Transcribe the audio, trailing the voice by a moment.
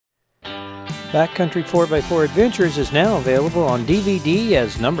Backcountry 4x4 Adventures is now available on DVD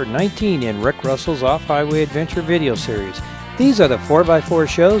as number 19 in Rick Russell's Off-Highway Adventure video series. These are the 4x4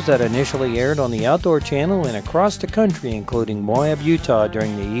 shows that initially aired on the Outdoor Channel and across the country, including Moab, Utah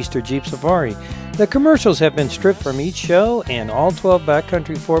during the Easter Jeep Safari. The commercials have been stripped from each show, and all 12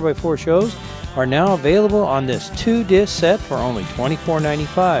 Backcountry 4x4 shows are now available on this 2-disc set for only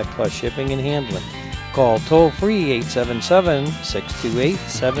 $24.95 plus shipping and handling. Call toll-free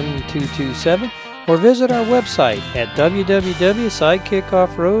 877-628-7227 or visit our website at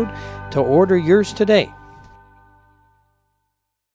www.sidekickoffroad to order yours today.